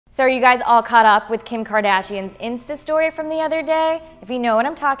So are you guys all caught up with Kim Kardashian's Insta story from the other day? If you know what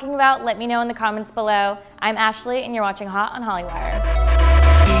I'm talking about, let me know in the comments below. I'm Ashley and you're watching Hot on Hollywire.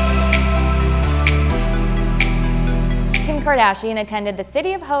 Kim Kardashian attended the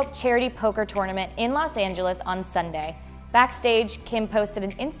City of Hope charity poker tournament in Los Angeles on Sunday. Backstage, Kim posted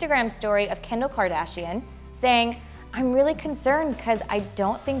an Instagram story of Kendall Kardashian saying, "I'm really concerned because I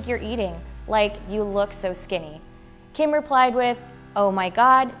don't think you're eating. Like, you look so skinny." Kim replied with, "Oh my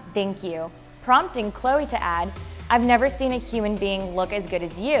God, thank you," prompting Khloe to add, "I've never seen a human being look as good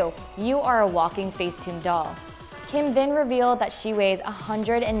as you. You are a walking Facetune doll." Kim then revealed that she weighs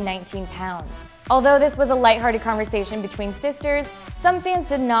 119 pounds. Although this was a lighthearted conversation between sisters, some fans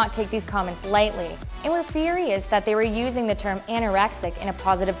did not take these comments lightly and were furious that they were using the term anorexic in a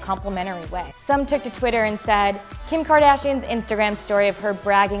positive, complimentary way. Some took to Twitter and said, "Kim Kardashian's Instagram story of her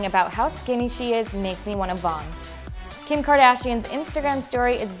bragging about how skinny she is makes me want to vom. Kim Kardashian's Instagram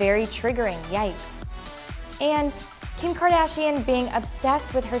story is very triggering, yikes." And Kim Kardashian being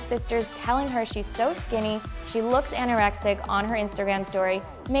obsessed with her sisters telling her she's so skinny, she looks anorexic on her Instagram story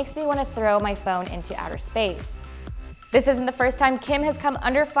makes me want to throw my phone into outer space. This isn't the first time Kim has come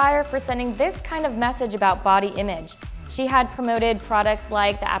under fire for sending this kind of message about body image. She had promoted products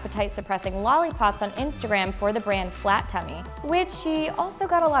like the appetite-suppressing lollipops on Instagram for the brand Flat Tummy, which she also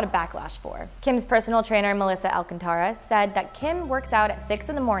got a lot of backlash for. Kim's personal trainer, Melissa Alcantara, said that Kim works out at 6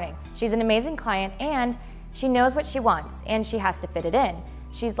 in the morning. She's an amazing client and she knows what she wants and she has to fit it in.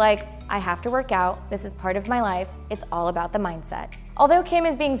 She's like, "I have to work out. This is part of my life. It's all about the mindset." Although Kim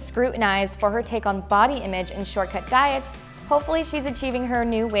is being scrutinized for her take on body image and shortcut diets, hopefully she's achieving her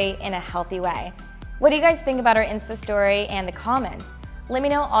new weight in a healthy way. What do you guys think about our Insta story and the comments? Let me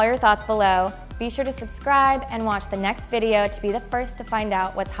know all your thoughts below. Be sure to subscribe and watch the next video to be the first to find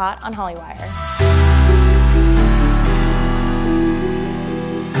out what's hot on Hollywire.